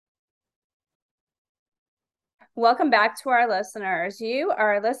Welcome back to our listeners. You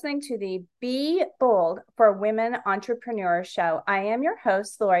are listening to the Be Bold for Women Entrepreneurs show. I am your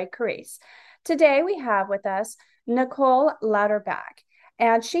host, Lori Carisse. Today we have with us Nicole Lauterbach,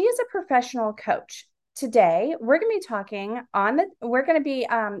 and she is a professional coach. Today we're going to be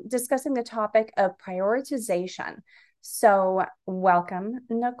discussing the topic of prioritization. So, welcome,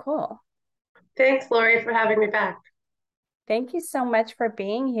 Nicole. Thanks, Lori, for having me back. Thank you so much for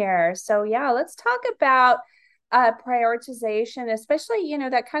being here. So, yeah, let's talk about prioritization, especially,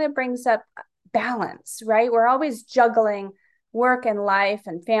 that kind of brings up balance, right? We're always juggling work and life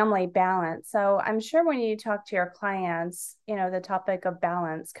and family balance. So, I'm sure when you talk to your clients, the topic of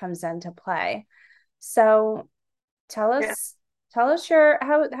balance comes into play. So, tell Yeah. us, tell us your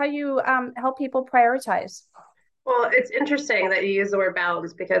how you help people prioritize. Well, it's interesting that you use the word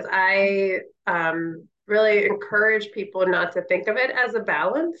balance because I really encourage people not to think of it as a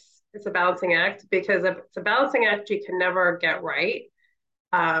balance. It's a balancing act because if it's a balancing act, you can never get right.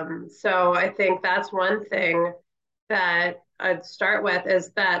 So I think that's one thing that I'd start with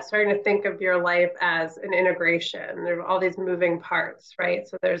is that starting to think of your life as an integration. There are all these moving parts, right?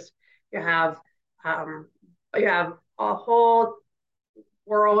 So you have um, you have a whole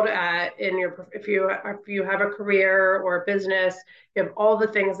world in your if you have a career or a business, you have all the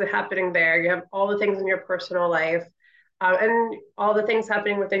things that are happening there. You have all the things in your personal life, and all the things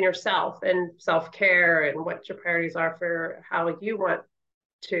happening within yourself and self-care and what your priorities are for how you want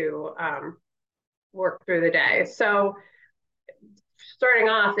to work through the day. So starting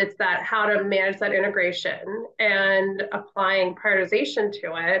off, it's that how to manage that integration and applying prioritization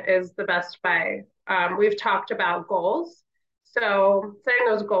to it is the best way. We've talked about goals. So setting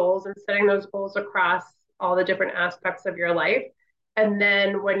those goals across all the different aspects of your life. And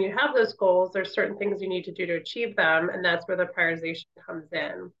then when you have those goals, there's certain things you need to do to achieve them. And that's where the prioritization comes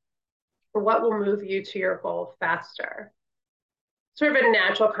in. What will move you to your goal faster? Sort of a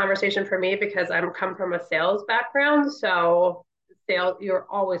natural conversation for me because I'm come from a sales background. So sales, you're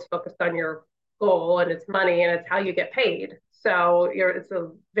always focused on your goal and it's money and it's how you get paid. So it's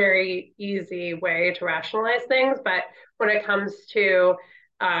a very easy way to rationalize things. But when it comes to,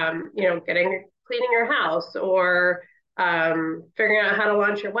 cleaning your house or figuring out how to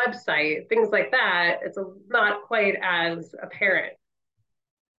launch your website, things like that, not quite as apparent.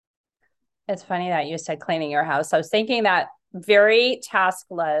 It's funny that you said cleaning your house. I was thinking that very task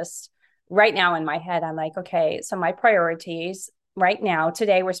list right now in my head. I'm like, okay, so my priorities right now,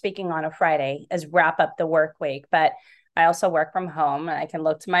 today we're speaking on a Friday, is wrap up the work week. But I also work from home and I can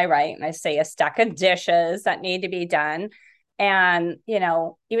look to my right and I see a stack of dishes that need to be done. And,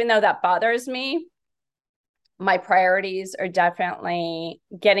 even though that bothers me, my priorities are definitely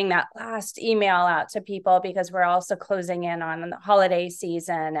getting that last email out to people because we're also closing in on the holiday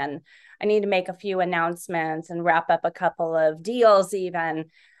season and I need to make a few announcements and wrap up a couple of deals even.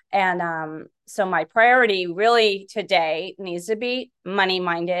 And so my priority really today needs to be money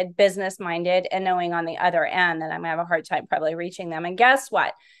minded, business minded, and knowing on the other end that I'm going to have a hard time probably reaching them. And guess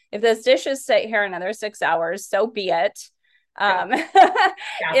what? If those dishes sit here another 6 hours, so be it. Yeah. Um,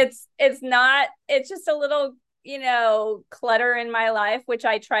 Yeah. it's just a little clutter in my life, which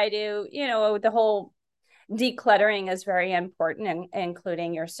I try to, the whole decluttering is very important,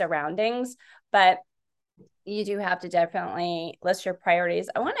 including your surroundings. But you do have to definitely list your priorities.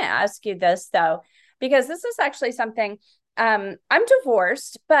 I want to ask you this, though, because this is actually something. I'm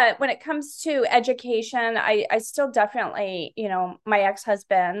divorced, but when it comes to education, I still definitely, my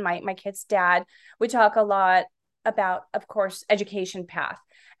ex-husband, my kid's dad, we talk a lot about, of course, education path.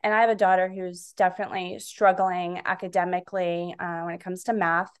 And I have a daughter who's definitely struggling academically when it comes to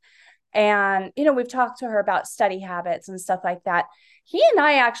math. And, we've talked to her about study habits and stuff like that. He and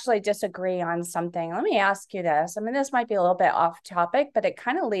I actually disagree on something. Let me ask you this. I mean, this might be a little bit off topic, but it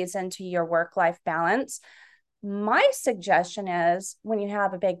kind of leads into your work life balance. My suggestion is when you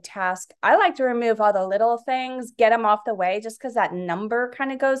have a big task, I like to remove all the little things, get them off the way, just because that number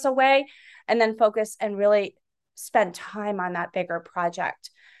kind of goes away, and then focus and really spend time on that bigger project.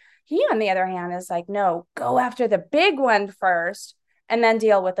 He, on the other hand, is like, no, go after the big one first and then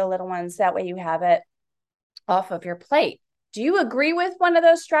deal with the little ones. That way you have it off of your plate. Do you agree with one of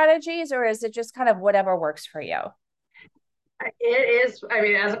those strategies, or is it just kind of whatever works for you? It is, I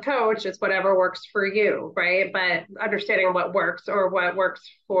mean, as a coach, it's whatever works for you, right? But understanding what works or what works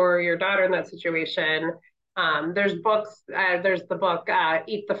for your daughter in that situation. There's books, there's the book,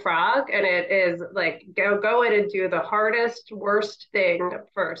 Eat the Frog, and it is like go in and do the hardest, worst thing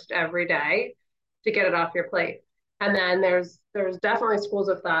first every day to get it off your plate. And then there's definitely schools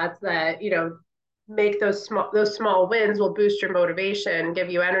of thought that, make those small wins will boost your motivation, give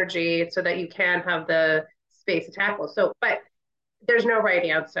you energy so that you can have the space to tackle. So, but there's no right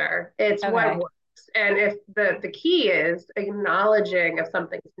answer. It's what Okay. works. And if the key is acknowledging if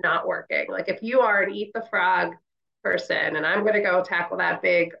something's not working, like if you are an eat the frog person and I'm going to go tackle that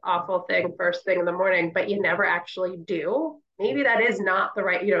big awful thing first thing in the morning, but you never actually do, maybe that is not the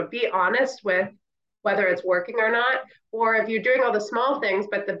right, be honest with whether it's working or not. Or if you're doing all the small things,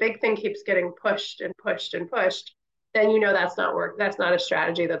 but the big thing keeps getting pushed and pushed and pushed, then that's not work. That's not a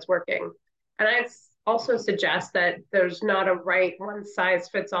strategy that's working. And I also suggest that there's not a right one size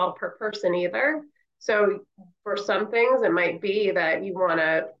fits all per person either. So for some things, it might be that you want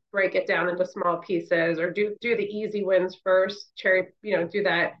to break it down into small pieces or do the easy wins first. Do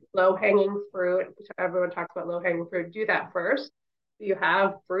that low hanging fruit. Everyone talks about low hanging fruit. Do that first. You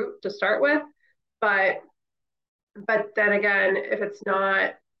have fruit to start with, but then again, if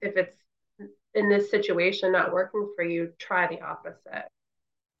it's in this situation not working for you, try the opposite.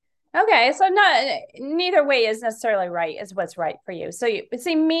 Okay, so not neither way is necessarily right is what's right for you. So you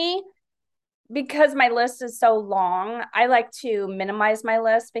see me, because my list is so long, I like to minimize my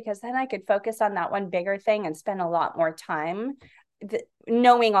list because then I could focus on that one bigger thing and spend a lot more time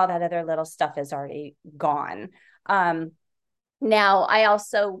knowing all that other little stuff is already gone. Um, Now, I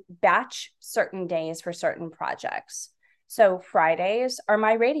also batch certain days for certain projects. So Fridays are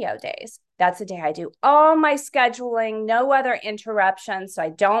my radio days. That's the day I do all my scheduling, no other interruptions. So I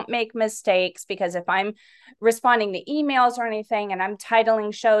don't make mistakes because if I'm responding to emails or anything and I'm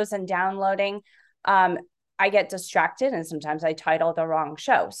titling shows and downloading, um, I get distracted and sometimes I title the wrong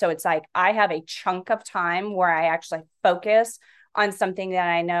show. So it's like I have a chunk of time where I actually focus on something that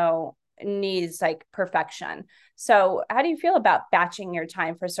I know needs like perfection. So, how do you feel about batching your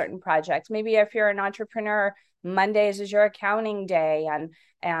time for certain projects? Maybe if you're an entrepreneur, Mondays is your accounting day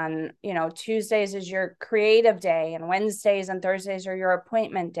and Tuesdays is your creative day and Wednesdays and Thursdays are your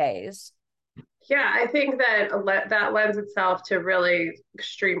appointment days. Yeah, I think that lends itself to really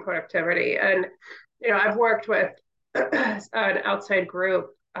extreme productivity. And I've worked with an outside group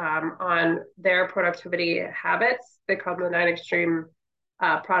on their productivity habits. They call them the 9 extreme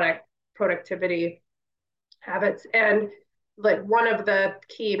product productivity habits. And like one of the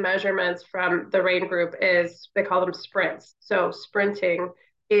key measurements from the RAIN group is they call them sprints. So sprinting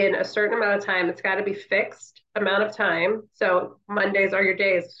in a certain amount of time, it's got to be fixed amount of time. So Mondays are your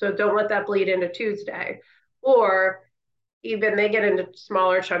days. So don't let that bleed into Tuesday. Or even they get into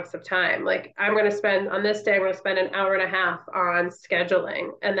smaller chunks of time. Like I'm going to spend on this day, I'm going to spend an hour and a half on scheduling.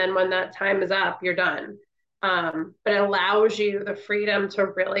 And then when that time is up, you're done. But it allows you the freedom to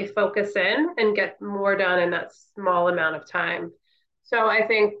really focus in and get more done in that small amount of time. So I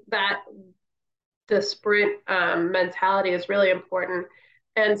think that the sprint mentality is really important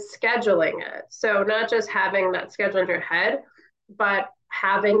and scheduling it. So not just having that schedule in your head, but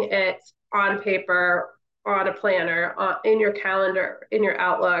having it on paper, on a planner, in your calendar, in your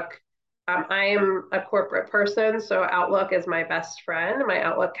Outlook. I am a corporate person, so Outlook is my best friend. My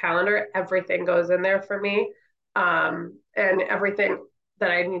Outlook calendar, everything goes in there for me, and everything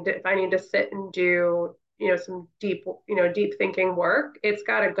that if I need to sit and do, some deep thinking work, it's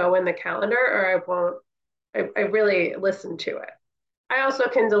got to go in the calendar, or I won't. I really listen to it. I also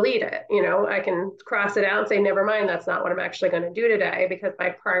can delete it. I can cross it out and say, never mind, that's not what I'm actually going to do today because my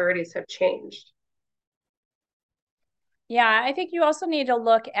priorities have changed. Yeah, I think you also need to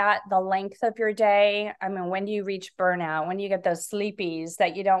look at the length of your day. I mean, when do you reach burnout? When do you get those sleepies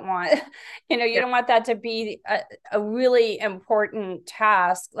that you don't want, you Yeah. don't want that to be a really important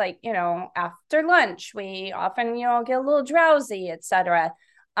task. Like, after lunch, we often, get a little drowsy, etc.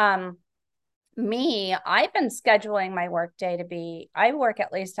 Um, I've been scheduling my work day to be, I work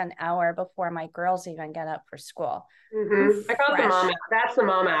at least an hour before my girls even get up for school. I'm I call it the mom hour. fresh. That's the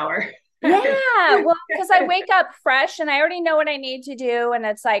mom hour. Yeah, well, because I wake up fresh and I already know what I need to do. And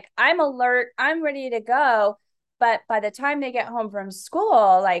it's like, I'm alert, I'm ready to go. But by the time they get home from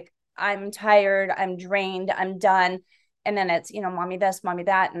school, like I'm tired, I'm drained, I'm done. And then it's, mommy this, mommy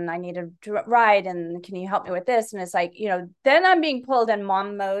that, and I need a ride. And can you help me with this? And it's like, then I'm being pulled in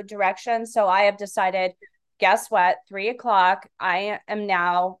mom mode direction. So I have decided, guess what? 3 o'clock, I am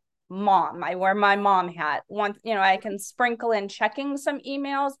now mom. I wear my mom hat. I can sprinkle in checking some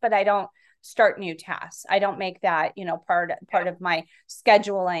emails, but I don't start new tasks. I don't make that, part of my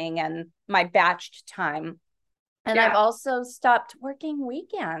scheduling and my batched time. And I've Yeah. also stopped working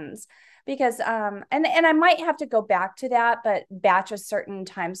weekends because and I might have to go back to that, but batch a certain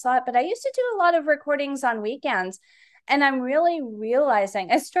time slot. But I used to do a lot of recordings on weekends. And I'm really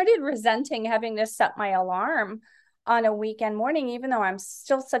realizing I started resenting having to set my alarm on a weekend morning, even though I'm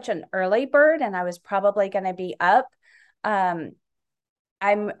still such an early bird and I was probably going to be up. Um,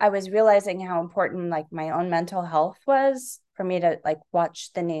 I was realizing how important like my own mental health was for me to like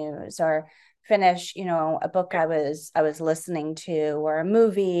watch the news or finish, a book I was listening to or a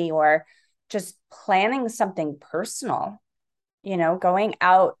movie or just planning something personal, going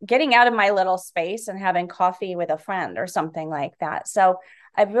out, getting out of my little space and having coffee with a friend or something like that. So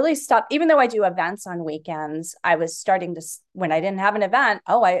I've really stopped, even though I do events on weekends, I was starting to, when I didn't have an event,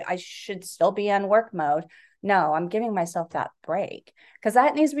 oh, I should still be in work mode. No, I'm giving myself that break because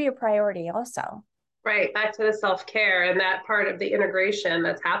that needs to be a priority also. Right, back to the self-care, and that part of the integration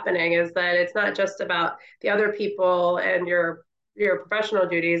that's happening is that it's not just about the other people and your professional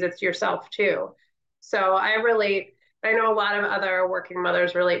duties, it's yourself too. So I relate, I know a lot of other working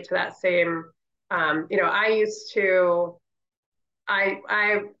mothers relate to that same I used to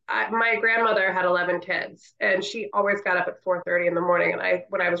my grandmother had 11 kids and she always got up at 4:30 in the morning, and I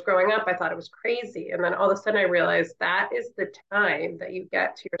when I was growing up I thought it was crazy, and then all of a sudden I realized that is the time that you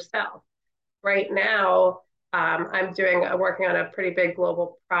get to yourself. Right now, working on a pretty big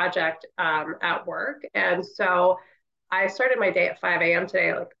global project at work. And so I started my day at 5 a.m.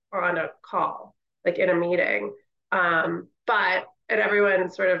 today, like on a call, like in a meeting. And everyone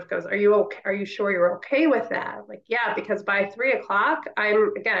sort of goes, "Are you okay? Are you sure you're okay with that?" I'm like, yeah, because by 3 o'clock,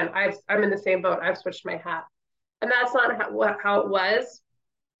 I'm in the same boat. I've switched my hat. And that's not how it was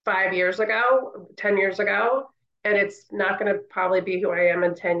 5 years ago, 10 years ago. And it's not going to probably be who I am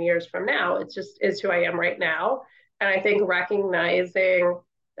in 10 years from now. It just is who I am right now. And I think recognizing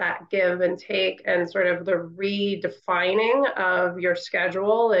that give and take and sort of the redefining of your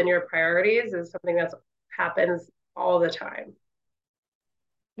schedule and your priorities is something that happens all the time.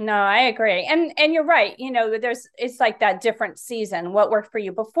 No, I agree. And you're right. It's like that different season. What worked for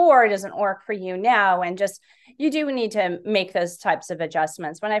you before doesn't work for you now. And just you do need to make those types of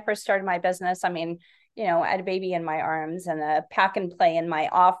adjustments. When I first started my business, I mean, I had a baby in my arms and a pack and play in my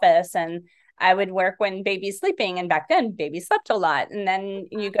office. And I would work when baby's sleeping. And back then, baby slept a lot. And then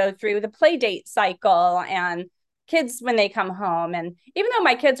you go through the play date cycle and kids when they come home. And even though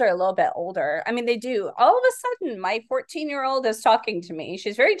my kids are a little bit older, I mean, they do all of a sudden, my 14-year-old is talking to me.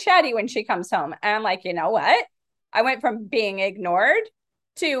 She's very chatty when she comes home. And I'm like, you know what? I went from being ignored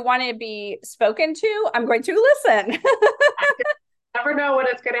to wanting to be spoken to. I'm going to listen. Never know when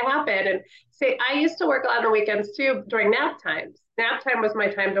it's going to happen. And say, I used to work a lot on the weekends too during nap times. Nap time was my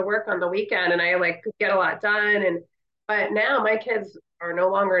time to work on the weekend, and I like could get a lot done. But now my kids are no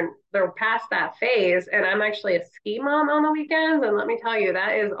longer, they're past that phase, and I'm actually a ski mom on the weekends. And let me tell you,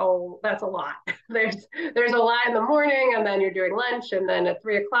 that's a lot. there's a lot in the morning, and then you're doing lunch, and then at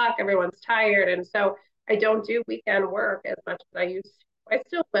 3 o'clock everyone's tired, and so I don't do weekend work as much as I used to. I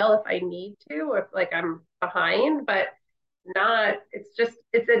still will if I need to, if like I'm behind, but not it's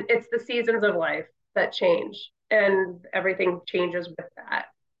the seasons of life that change, and everything changes with that.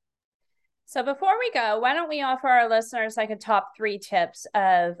 So before we go, why don't we offer our listeners like a top three tips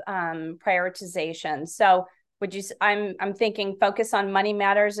of prioritization? So would you? I'm thinking focus on money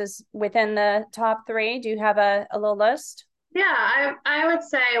matters is within the top three. Do you have a little list? Yeah, I would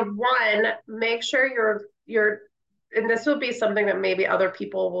say one, make sure you're and this will be something that maybe other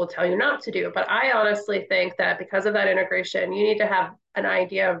people will tell you not to do, but I honestly think that because of that integration, you need to have an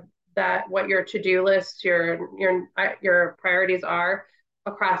idea of that what your to-do list, your priorities are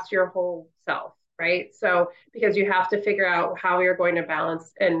across your whole self, right? So because you have to figure out how you're going to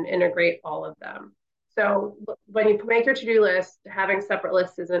balance and integrate all of them. So when you make your to-do list, having separate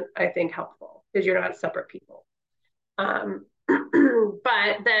lists isn't, I think, helpful because you're not separate people.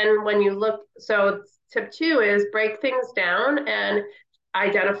 But then when you look, so tip two is break things down and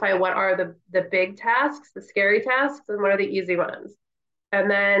identify what are the big tasks, the scary tasks, and what are the easy ones. And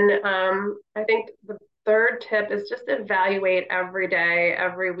then I think the third tip is just evaluate every day,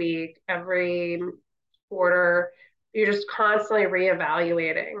 every week, every quarter. You're just constantly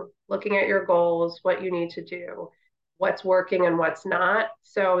reevaluating, looking at your goals, what you need to do, what's working and what's not.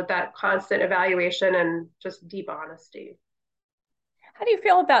 So that constant evaluation and just deep honesty. How do you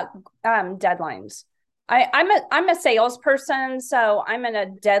feel about deadlines? I'm a salesperson, so I'm in a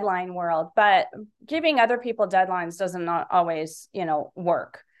deadline world, but giving other people deadlines doesn't not always,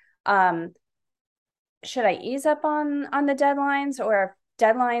 work. Um, should I ease up on the deadlines, or if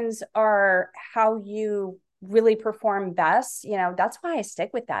deadlines are how you really perform best, that's why I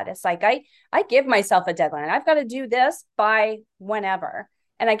stick with that. It's like I give myself a deadline. I've got to do this by whenever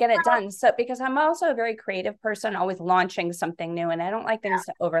and I get it done. So because I'm also a very creative person, always launching something new and I don't like things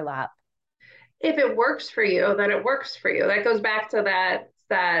to overlap. If it works for you, then it works for you. That goes back to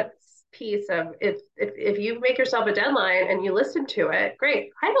that piece of if you make yourself a deadline and you listen to it, great.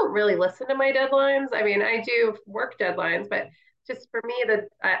 I don't really listen to my deadlines. I mean, I do work deadlines, but just for me that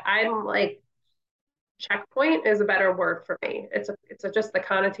I'm like checkpoint is a better word for me. Just the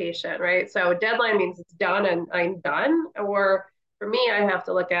connotation, right? So deadline means it's done and I'm done. Or for me, I have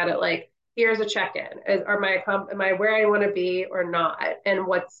to look at it like here's a check-in. Am I where I want to be or not? And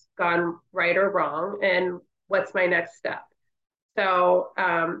what's gone right or wrong? And what's my next step? So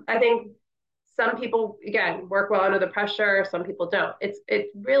I think some people again work well under the pressure. Some people don't. It's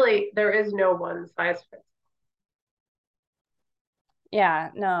really there is no one size fits. Yeah,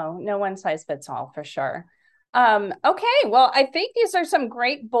 no, no one size fits all for sure. Okay, well, I think these are some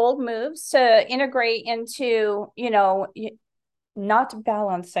great bold moves to integrate into, not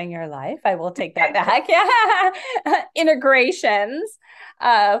balancing your life. I will take that back. Yeah. Integrations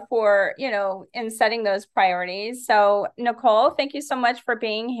for, in setting those priorities. So, Nicole, thank you so much for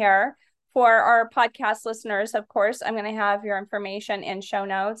being here. For our podcast listeners, of course, I'm going to have your information in show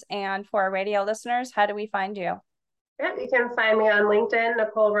notes. And for our radio listeners, how do we find you? Yeah, you can find me on LinkedIn,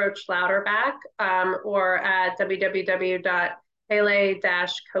 Nicole Roach Louderback, or at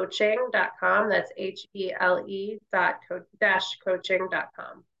www.hele-coaching.com. That's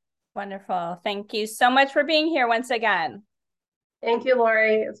HELE.coaching.com. Wonderful. Thank you so much for being here once again. Thank you,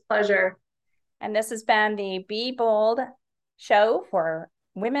 Lori. It's a pleasure. And this has been the Be Bold show for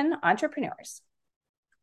women entrepreneurs.